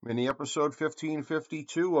Mini episode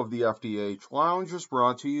 1552 of the FDH Lounge is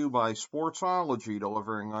brought to you by Sportsology,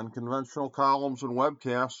 delivering unconventional columns and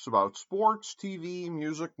webcasts about sports, TV,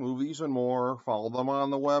 music, movies, and more. Follow them on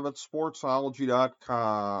the web at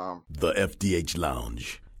sportsology.com. The FDH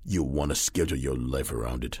Lounge. You'll want to schedule your life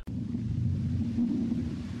around it.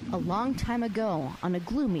 A long time ago, on a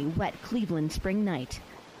gloomy, wet Cleveland spring night,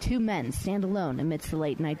 two men stand alone amidst the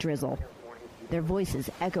late-night drizzle. Their voices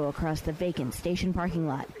echo across the vacant station parking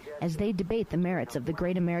lot as they debate the merits of the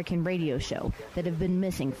great American radio show that have been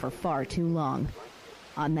missing for far too long.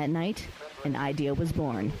 On that night, an idea was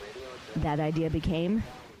born. That idea became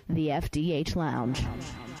the FDH Lounge.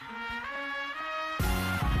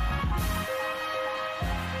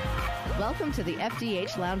 Welcome to the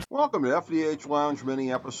FDH Lounge. Welcome to FDH Lounge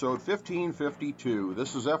Mini Episode 1552.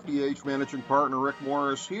 This is FDH Managing Partner Rick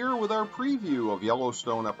Morris here with our preview of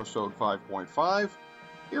Yellowstone Episode 5.5.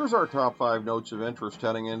 Here's our top 5 notes of interest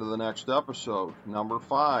heading into the next episode. Number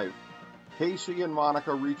 5. Casey and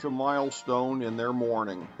Monica reach a milestone in their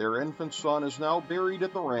mourning. Their infant son is now buried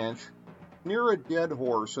at the ranch near a dead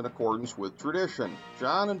horse in accordance with tradition.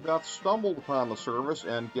 John and Beth stumbled upon the service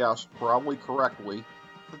and guessed, probably correctly,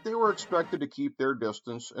 that they were expected to keep their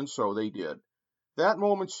distance, and so they did. That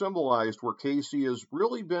moment symbolized where Casey has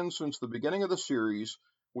really been since the beginning of the series,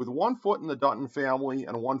 with one foot in the Dutton family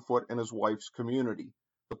and one foot in his wife's community.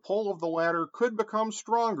 The pull of the latter could become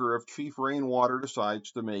stronger if Chief Rainwater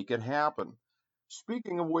decides to make it happen.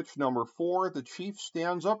 Speaking of which, number 4, the chief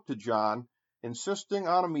stands up to John, insisting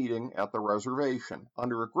on a meeting at the reservation.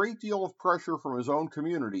 Under a great deal of pressure from his own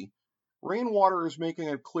community, Rainwater is making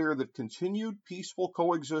it clear that continued peaceful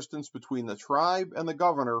coexistence between the tribe and the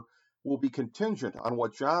governor will be contingent on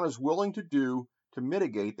what John is willing to do to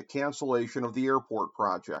mitigate the cancellation of the airport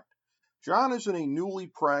project. John is in a newly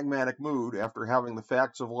pragmatic mood after having the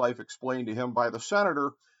facts of life explained to him by the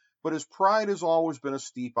senator, but his pride has always been a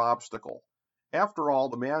steep obstacle. After all,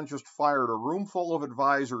 the man just fired a room full of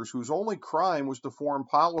advisors whose only crime was to form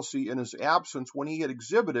policy in his absence when he had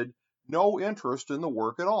exhibited no interest in the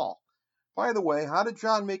work at all. By the way, how did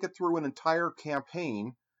John make it through an entire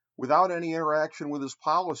campaign without any interaction with his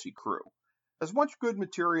policy crew? As much good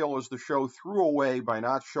material as the show threw away by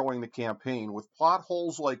not showing the campaign, with plot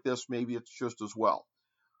holes like this, maybe it's just as well.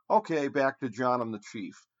 Okay, back to John and the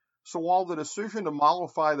chief. So while the decision to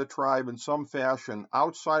mollify the tribe in some fashion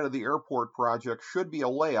outside of the airport project should be a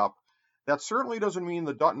layup, that certainly doesn't mean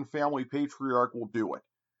the Dutton family patriarch will do it.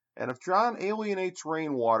 And if John alienates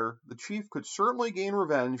Rainwater, the chief could certainly gain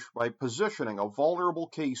revenge by positioning a vulnerable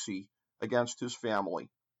Casey against his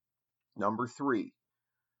family. Number 3.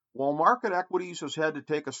 While market equities has had to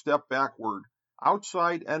take a step backward,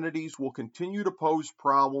 outside entities will continue to pose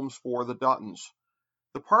problems for the Duttons.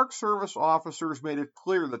 The Park Service officers made it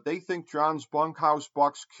clear that they think John's bunkhouse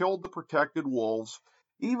bucks killed the protected wolves,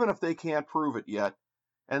 even if they can't prove it yet,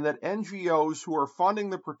 and that NGOs who are funding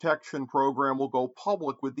the protection program will go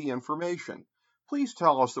public with the information. Please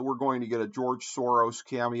tell us that we're going to get a George Soros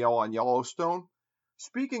cameo on Yellowstone.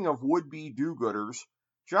 Speaking of would-be do-gooders,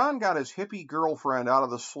 John got his hippie girlfriend out of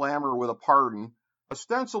the slammer with a pardon,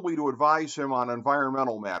 ostensibly to advise him on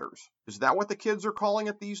environmental matters. Is that what the kids are calling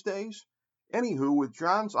it these days? Anywho, with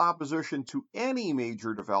John's opposition to any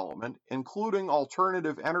major development, including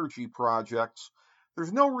alternative energy projects,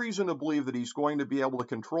 there's no reason to believe that he's going to be able to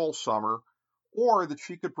control Summer, or that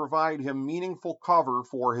she could provide him meaningful cover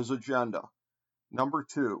for his agenda. Number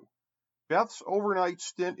 2. Beth's overnight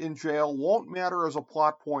stint in jail won't matter as a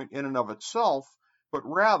plot point in and of itself, but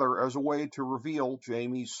rather as a way to reveal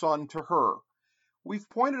Jamie's son to her. We've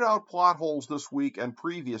pointed out plot holes this week and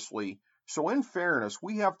previously, so in fairness,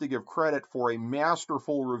 we have to give credit for a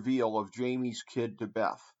masterful reveal of Jamie's kid to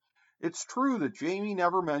Beth. It's true that Jamie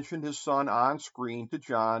never mentioned his son on screen to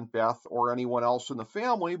John, Beth, or anyone else in the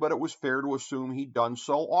family, but it was fair to assume he'd done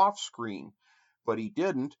so off screen. But he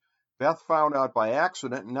didn't. Beth found out by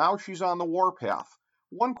accident, and now she's on the warpath.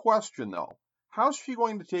 One question, though. How's she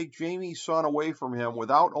going to take Jamie's son away from him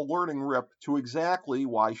without alerting Rip to exactly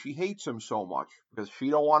why she hates him so much? Because she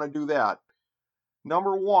don't want to do that.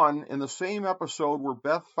 Number 1, in the same episode where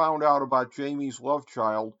Beth found out about Jamie's love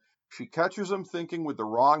child, she catches him thinking with the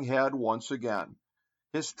wrong head once again.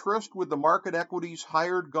 His tryst with the market equities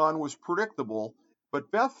hired gun was predictable, but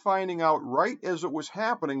Beth finding out right as it was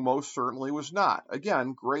happening most certainly was not.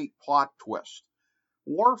 Again, great plot twist.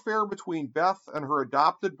 Warfare between Beth and her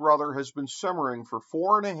adopted brother has been simmering for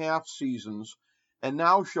 4.5 seasons, and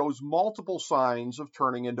now shows multiple signs of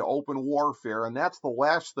turning into open warfare, and that's the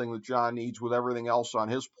last thing that John needs with everything else on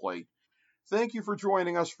his plate. Thank you for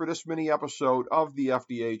joining us for this mini episode of the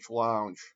FDH Lounge.